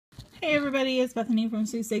Hey everybody, it's Bethany from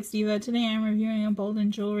Sweepstakes Diva. Today I'm reviewing Embolden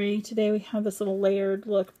jewelry. Today we have this little layered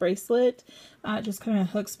look bracelet. It just kind of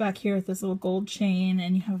hooks back here with this little gold chain,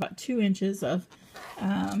 and you have about 2 inches of,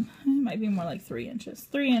 it might be more like 3 inches.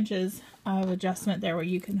 3 inches of adjustment there where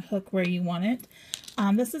you can hook where you want it.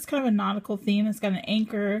 This is kind of a nautical theme. It's got an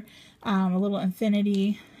anchor, a little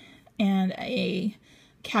infinity, and a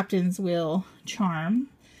captain's wheel charm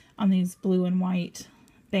on these blue and white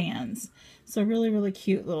bands. So really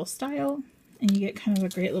cute little style, and you get kind of a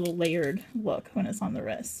great little layered look when it's on the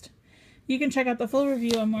wrist. You can check out the full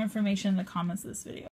review and more information in the comments of this video.